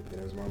sister, then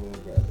it was my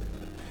little brother.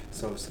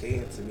 So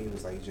skating to me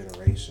was like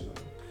generational.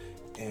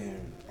 And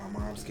my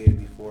mom skated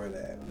before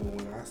that. But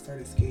when I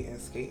started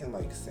skating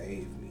like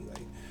saved me.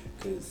 Like,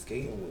 cause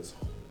skating was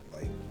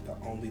like the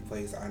only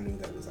place I knew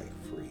that was like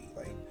free.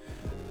 Like,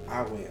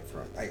 I went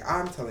from, like,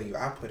 I'm telling you,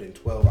 I put in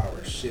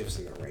 12-hour shifts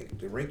in the rink.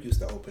 The rink used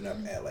to open up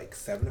at like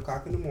 7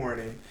 o'clock in the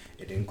morning.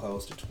 It didn't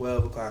close to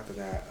 12 o'clock at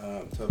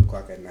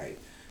night.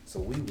 So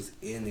we was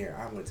in there.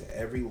 I went to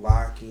every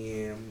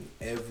lock-in,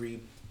 every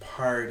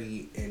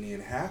party, and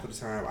then half of the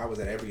time I was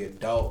at every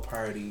adult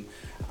party.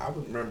 I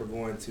remember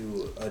going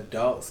to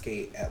adult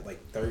skate at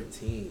like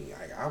 13.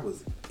 Like, I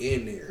was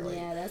in there. Like,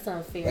 Yeah, that's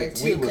unfair like,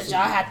 too, because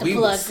y'all had the we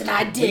plugs was- and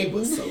I We didn't.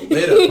 was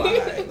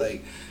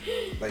solidified.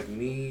 like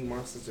me,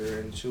 my sister,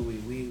 and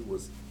Chewy, we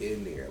was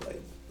in there.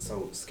 Like,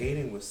 so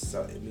skating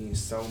it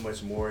means so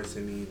much more to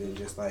me than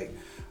just like,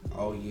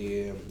 oh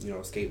yeah,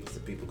 skate with the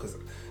people. Because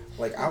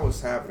like I was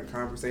having a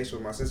conversation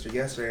with my sister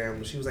yesterday,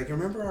 and she was like,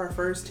 remember our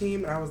first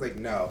team? And I was like,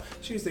 no.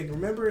 She was like,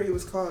 remember it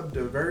was called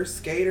Diverse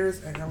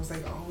Skaters? And I was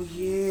like, oh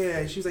yeah.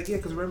 And she was like, yeah,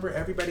 because remember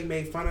everybody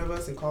made fun of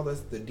us and called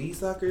us the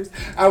D-suckers?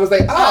 I was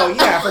like, oh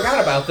yeah, I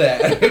forgot about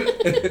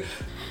that.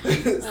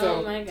 So,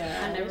 oh my god,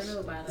 I never knew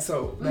about it.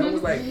 So that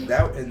was like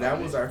that, and that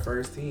was our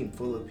first team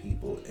full of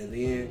people, and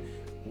then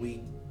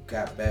we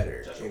got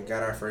better and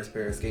got our first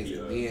pair of skates,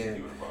 and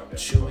then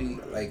Chewy,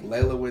 like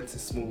Layla went to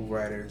Smooth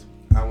Riders,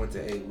 I went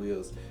to 8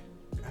 Wheels.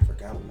 I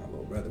forgot what my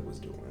little brother was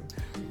doing,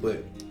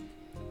 but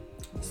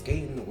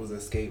skating was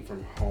escape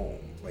from home.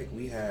 Like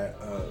we had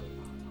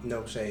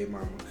no shade,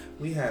 mama.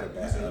 We had a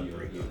bad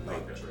upbringing,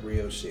 like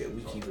real shit.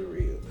 We keep it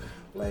real.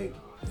 Like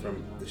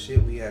from the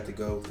shit we had to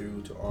go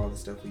through to all the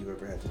stuff we've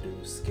ever had to do,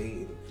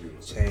 skating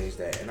changed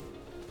that. And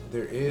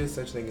there is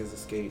such thing as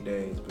escape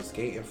days, but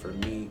skating for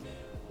me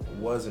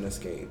was an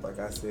escape. Like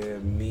I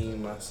said, me,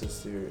 my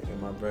sister,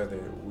 and my brother,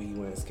 we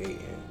went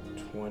skating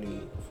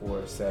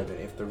 24/7.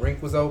 If the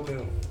rink was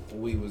open,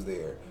 we was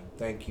there.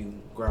 Thank you,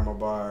 Grandma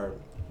Barb,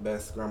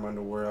 best grandma in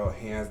the world,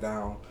 hands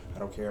down. I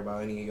don't care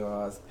about any of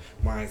y'all's.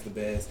 Mine's the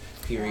best.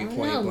 Period.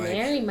 Point blank.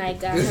 Mary might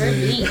got her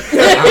beat.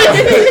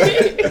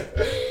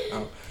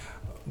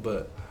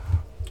 But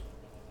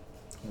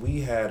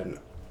we had an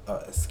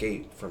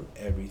escape from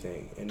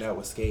everything, and that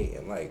was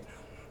skating. Like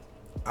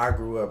I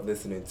grew up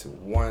listening to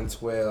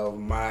 112,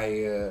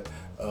 Maya.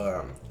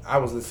 I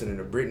was listening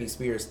to Britney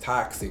Spears'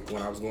 "Toxic"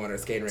 when I was going to the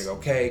skating rink.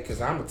 Okay,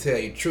 because I'm gonna tell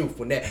you the truth.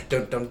 When that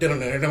dum dum dum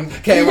dum dum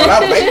came on, I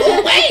was like,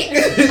 oh wait,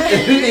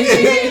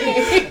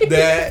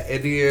 that,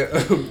 and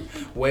then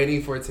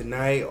Waiting for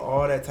Tonight,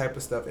 all that type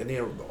of stuff, and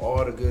then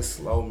all the good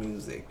slow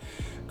music,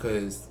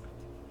 because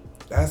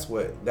that's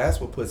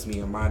what puts me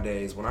in my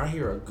days. When I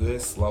hear a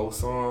good slow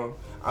song,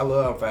 I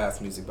love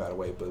fast music, by the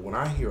way, but when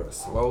I hear a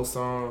slow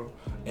song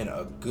and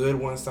a good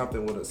one,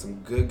 something with some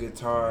good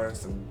guitar,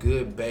 some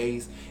good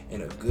bass,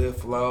 and a good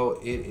flow,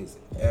 it is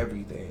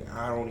everything.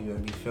 I don't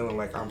even be feeling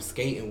like I'm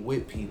skating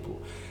with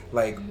people.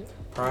 Like,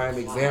 prime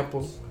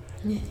example,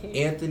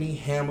 Anthony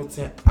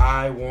Hamilton,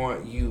 I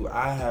Want You.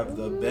 I have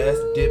the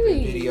best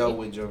dipping video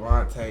with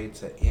Javante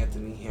to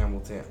Anthony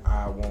Hamilton,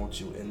 I Want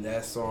You. And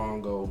that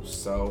song goes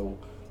so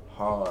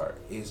hard.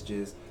 It's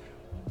just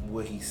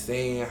what he's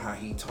saying, how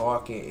he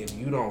talking. If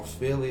you don't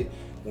feel it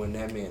when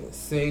that man is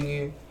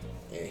singing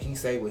and he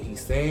say what he's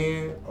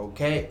saying,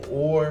 okay,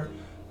 or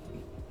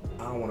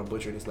I don't want to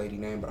butcher this lady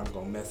name, but I'm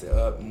gonna mess it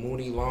up.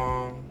 Mooney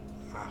Long,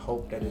 I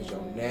hope that is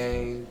your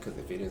name, because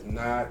if it is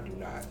not, do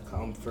not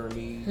come for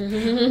me.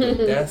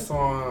 But that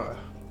song,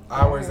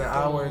 Hours and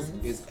Hours,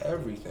 is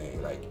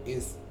everything. Like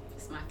it's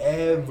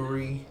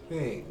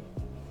everything.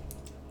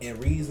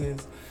 And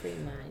reasons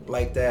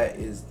like that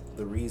is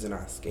the reason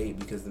I skate,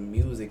 because the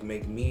music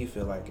make me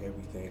feel like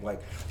everything.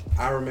 Like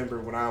I remember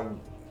when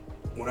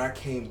I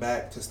came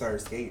back to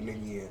start skating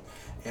again,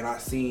 and I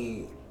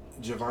seen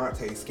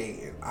Javante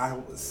skating. I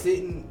was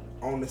sitting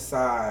on the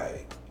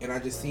side, and I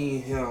just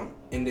seen him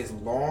in this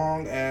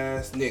long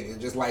ass nigga,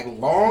 just like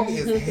long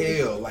as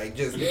hell, like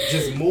just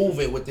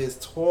moving with this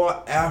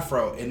tall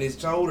afro and his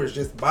shoulders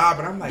just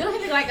bobbing. I'm like, don't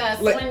he look like a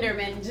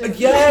Slenderman? Just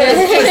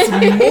just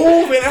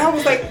moving. I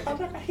was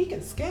like, he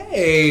can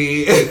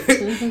skate.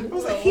 I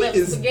was like, he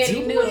is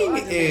doing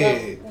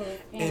it.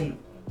 And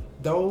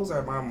those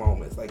are my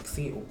moments. Like,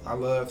 I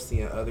love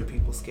seeing other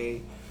people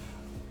skate,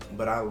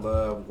 but I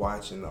love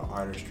watching the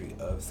artistry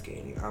of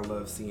skating. I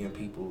love seeing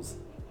people's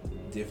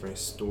different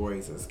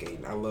stories in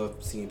skating. I love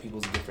seeing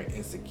people's different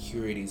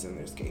insecurities in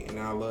their skating.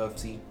 I love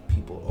seeing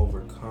people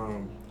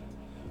overcome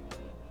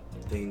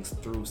things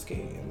through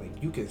skating.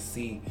 Like you can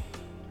see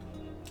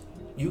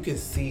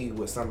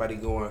what somebody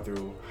going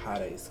through, how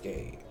they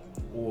skate,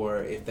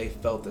 or if they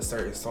felt a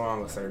certain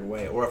song a certain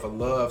way, or if a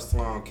love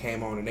song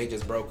came on and they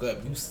just broke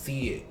up, you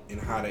see it in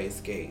how they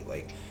skate.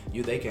 Like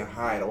they can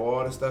hide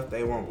all the stuff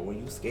they want, but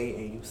when you skate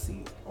and you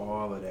see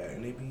all of that,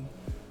 and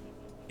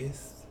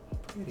it's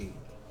pretty.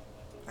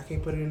 I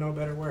can't put it in no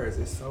better words.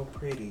 It's so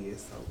pretty.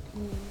 It's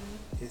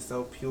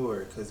so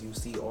pure, because you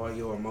see all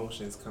your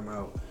emotions come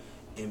out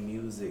in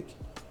music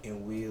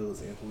and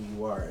wheels and who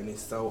you are, and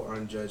it's so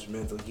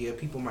unjudgmental. Yeah,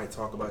 people might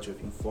talk about you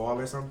if you fall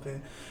or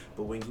something,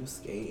 but when you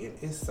skating,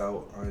 it's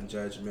so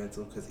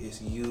unjudgmental, because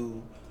it's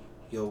you,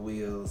 your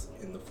wheels,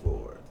 and the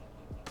floor,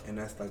 and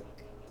that's like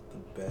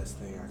the best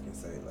thing I can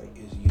say. Like,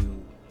 it's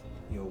you,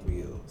 your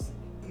wheels,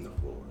 and the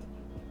floor.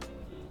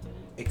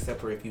 Except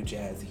for if you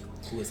Jazzy,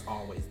 who is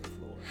always the floor.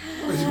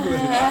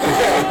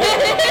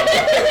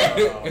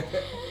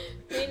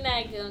 You're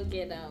not gonna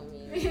get on me.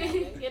 You're not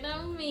gonna get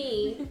on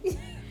me.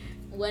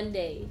 One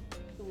day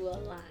we'll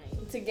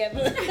align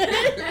together.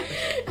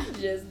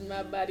 Just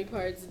my body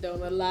parts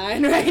don't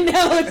align right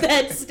now with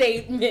that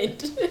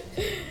statement.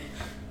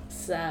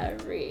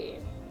 Sorry.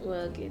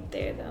 We'll get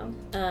there though.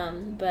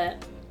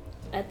 But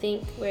I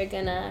think we're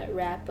gonna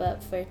wrap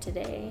up for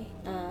today.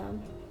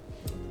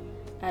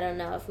 I don't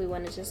know if we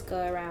want to just go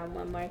around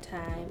one more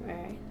time,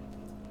 or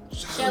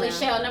Shelly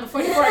Shell, number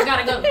 44,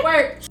 gotta go to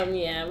work.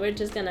 Yeah, we're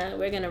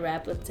gonna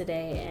wrap up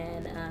today,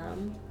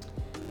 and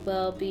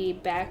we'll be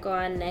back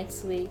on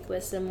next week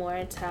with some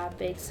more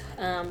topics.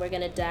 We're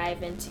gonna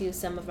dive into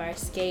some of our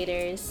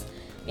skaters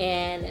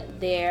and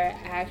their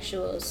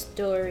actual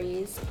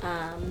stories,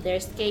 their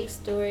skate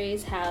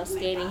stories, how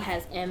skating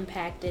has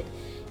impacted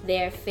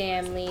their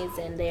families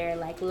and their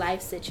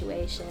life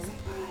situation.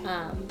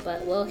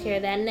 But we'll hear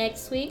that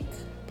next week.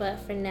 But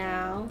for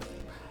now,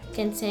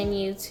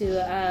 continue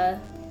to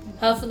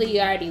hopefully you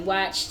already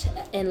watched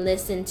and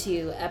listened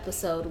to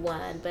episode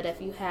 1, but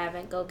if you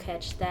haven't, go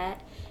catch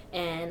that,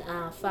 and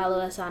follow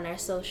us on our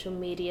social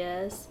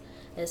medias.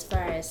 As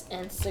far as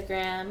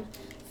Instagram,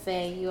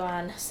 Faye, you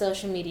on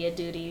social media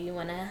duty. You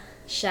want to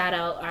shout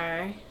out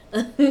our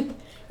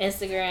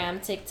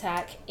Instagram,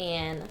 TikTok,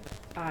 and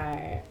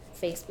our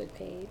Facebook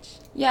page?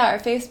 Yeah, our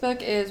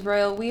Facebook is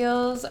Royal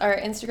Wheels. Our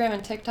Instagram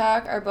and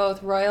TikTok are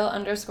both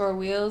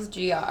Royal_Wheels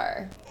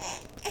GR.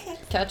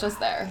 Catch us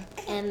there.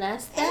 And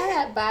that's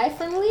that. Bye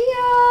from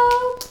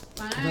Leo.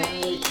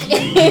 Bye.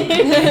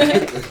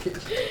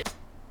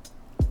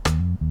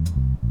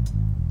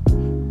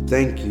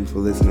 Thank you for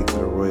listening to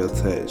The Royal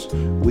Touch.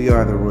 We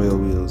are The Royal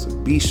Wheels.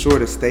 Be sure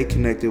to stay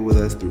connected with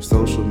us through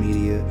social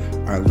media.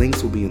 Our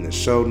links will be in the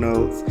show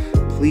notes.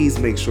 Please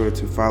make sure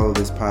to follow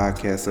this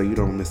podcast so you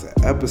don't miss an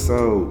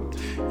episode.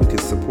 You can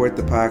support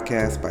the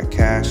podcast by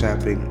Cash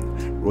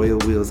Apping Royal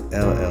Wheels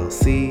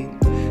LLC.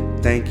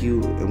 Thank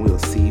you, and we'll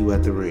see you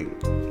at the ring.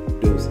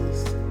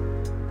 Deuces.